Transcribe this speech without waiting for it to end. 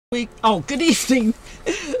Good evening,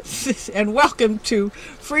 and welcome to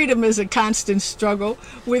Freedom is a Constant Struggle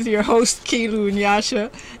with your host, Kilu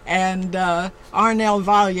Nyasha, and Arnell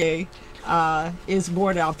Vallier is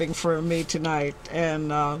board helping for me tonight,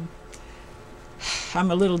 and I'm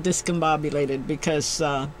a little discombobulated because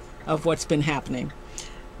of what's been happening.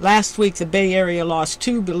 Last week, the Bay Area lost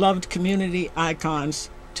two beloved community icons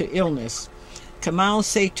to illness. Kamal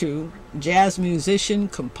Setu, jazz musician,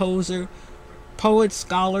 composer, poet,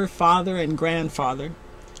 scholar, father, and grandfather,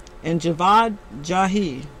 and Javad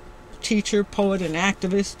Jahi, teacher, poet, and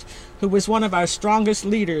activist, who was one of our strongest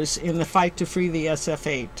leaders in the fight to free the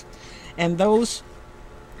SF-8,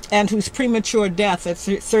 and whose premature death at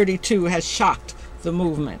 32 has shocked the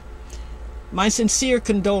movement. My sincere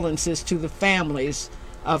condolences to the families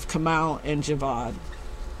of Kamal and Javad.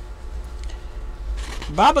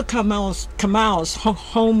 Baba Kamal's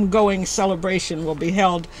homegoing celebration will be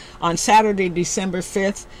held on Saturday, December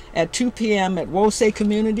 5th at 2 p.m. at Wosay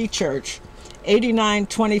Community Church,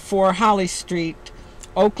 8924 Holly Street,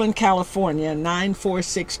 Oakland, California,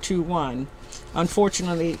 94621.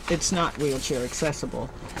 Unfortunately, it's not wheelchair accessible.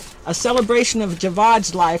 A celebration of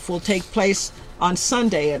Javad's life will take place on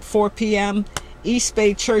Sunday at 4 p.m. East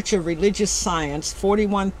Bay Church of Religious Science,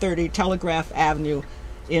 4130 Telegraph Avenue,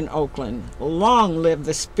 in Oakland. Long live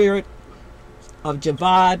the spirit of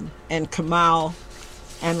Javad and Kamal,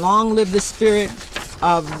 and long live the spirit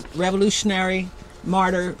of revolutionary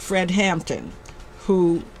martyr Fred Hampton,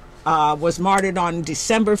 who was martyred on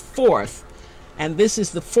December 4th, and this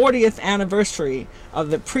is the 40th anniversary of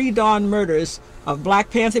the pre-dawn murders of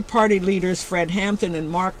Black Panther Party leaders Fred Hampton and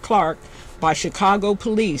Mark Clark by Chicago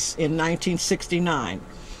police in 1969.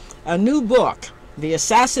 A new book, The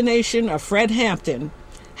Assassination of Fred Hampton,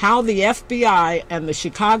 How the FBI and the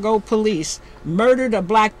Chicago Police Murdered a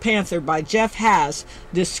Black Panther by Jeff Haas,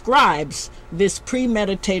 describes this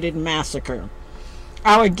premeditated massacre.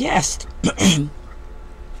 Our guest,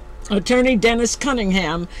 Attorney Dennis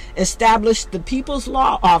Cunningham, established the People's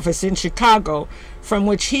Law Office in Chicago, from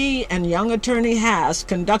which he and young Attorney Haas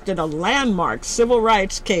conducted a landmark civil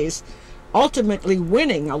rights case, ultimately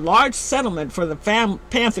winning a large settlement for the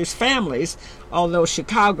Panthers' families, although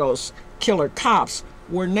Chicago's killer cops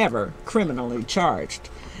were never criminally charged.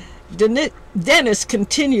 Dennis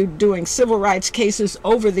continued doing civil rights cases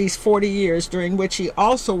over these 40 years, during which he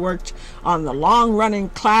also worked on the long-running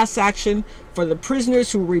class action for the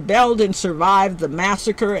prisoners who rebelled and survived the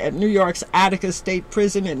massacre at New York's Attica State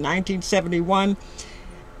Prison in 1971,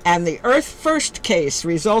 and the Earth First case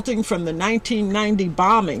resulting from the 1990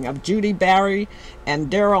 bombing of Judi, Bari,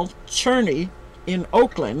 and Darryl Cherney in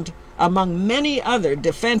Oakland, among many other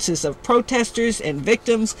defenses of protesters and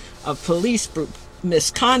victims of police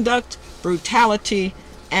misconduct, brutality,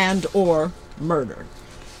 and or murder.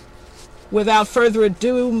 Without further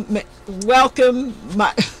ado, welcome,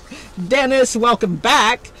 Dennis. Welcome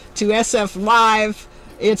back to SF Live.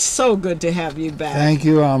 It's so good to have you back. Thank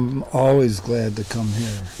you. I'm always glad to come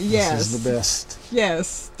here. Yes. This is the best.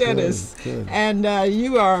 Yes, Dennis. Good. And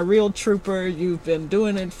you are a real trooper. You've been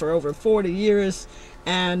doing it for over 40 years.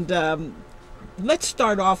 And let's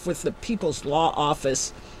start off with the People's Law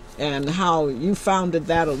Office and how you founded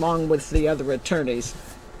that along with the other attorneys.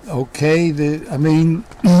 Okay. It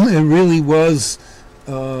really was,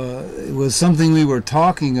 it was something we were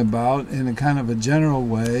talking about in a kind of a general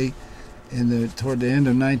way toward the end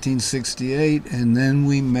of 1968, and then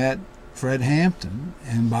we met Fred Hampton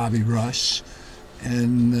and Bobby Rush,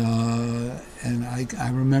 and I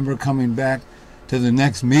remember coming back to the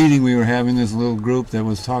next meeting. We were having this little group that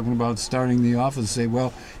was talking about starting the office, say,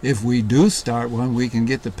 well, if we do start one, we can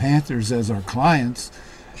get the Panthers as our clients.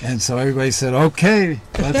 And so everybody said, okay,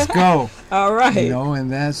 let's go. All right.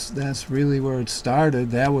 And that's really where it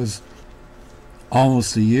started. That was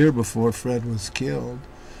almost a year before Fred was killed.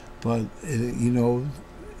 But, in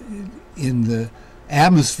the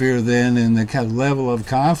atmosphere then and the kind of level of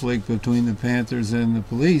conflict between the Panthers and the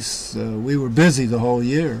police, we were busy the whole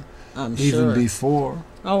year. I'm even sure. Before.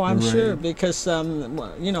 Oh, I'm sure, because, I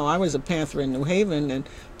was a Panther in New Haven, and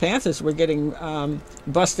Panthers were getting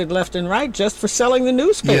busted left and right just for selling the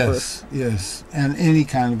newspaper. Yes, and any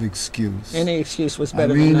kind of excuse. Any excuse was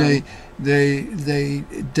better than none. They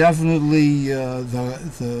definitely,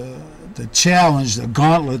 the challenge, the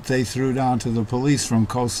gauntlet they threw down to the police from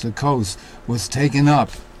coast to coast was taken up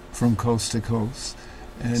from coast to coast.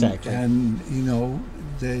 And, exactly. And,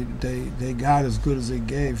 they got as good as they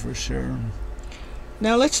gave, for sure.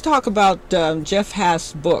 Now let's talk about Jeff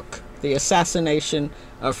Haas' book, The Assassination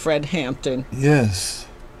of Fred Hampton. Yes.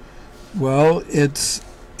 Well, it's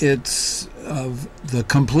the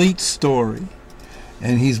complete story.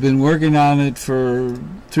 and he's been working on it for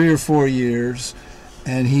 3 or 4 years.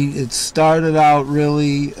 And it started out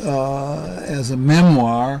really as a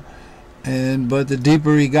memoir, but the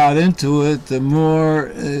deeper he got into it, the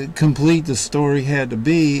more complete the story had to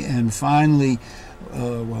be. And finally,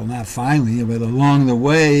 well, not finally, but along the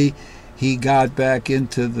way, he got back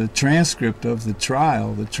into the transcript of the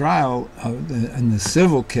trial. The trial in the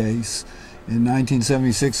civil case in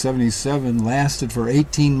 1976-77 lasted for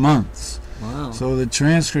 18 months. Wow. So the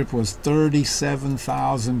transcript was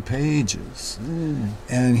 37,000 pages.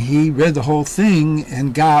 And he read the whole thing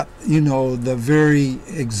and got, the very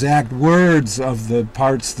exact words of the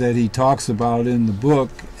parts that he talks about in the book,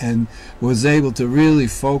 and was able to really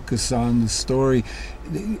focus on the story.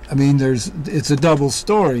 I mean, it's a double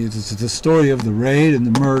story. It's the story of the raid and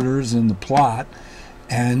the murders and the plot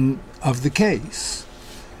and of the case.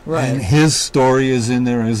 Right. And his story is in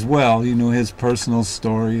there as well. His personal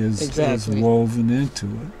story is woven into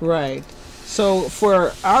it. Right. So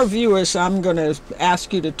for our viewers, I'm going to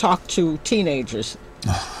ask you to talk to teenagers.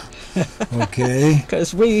 Okay.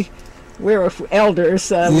 Because we're elders.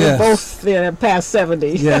 We're both past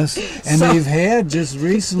 70. Yes. And they've had just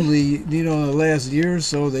recently, the last year or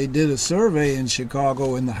so, they did a survey in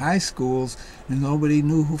Chicago in the high schools, and nobody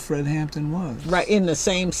knew who Fred Hampton was. Right, in the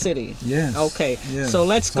same city. Yes. Okay. Yes. So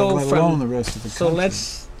let's go from the rest of the country. So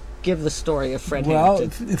let's give the story of Fred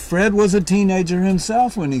Hampton. Well, Fred was a teenager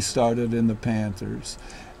himself when he started in the Panthers.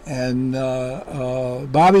 And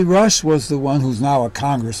Bobby Rush was the one who's now a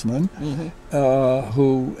congressman,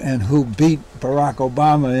 who beat Barack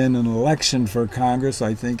Obama in an election for Congress,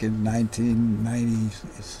 I think in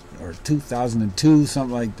 1990 or 2002,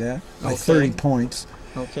 something like that, by 30 points.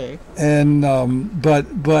 Okay. And but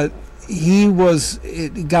he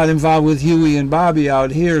got involved with Huey and Bobby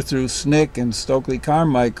out here through SNCC and Stokely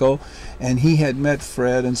Carmichael, and he had met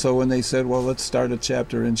Fred, and so when they said, well, let's start a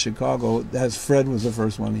chapter in Chicago, Fred was the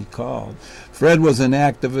first one he called. Fred was an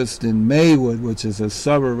activist in Maywood, which is a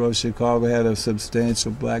suburb of Chicago, had a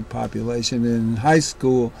substantial black population. And in high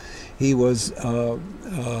school, he was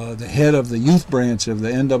the head of the youth branch of the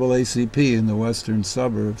NAACP in the western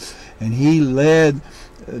suburbs, and he led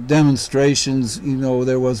demonstrations.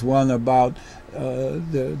 There was one about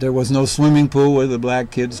there was no swimming pool where the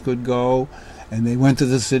black kids could go, and they went to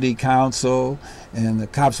the city council, and the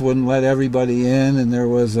cops wouldn't let everybody in, and there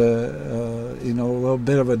was a little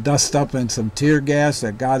bit of a dust up and some tear gas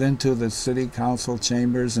that got into the city council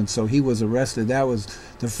chambers, and so he was arrested. That was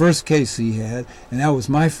the first case he had, and that was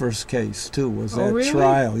my first case too, was that really?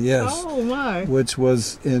 trial. Yes. Oh my. Which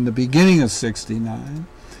was in the beginning of 69.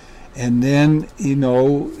 And then,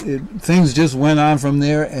 things just went on from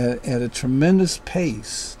there at a tremendous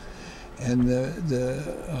pace. And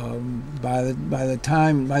by the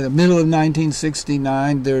middle of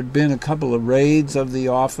 1969, there had been a couple of raids of the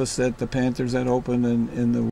office that the Panthers had opened in the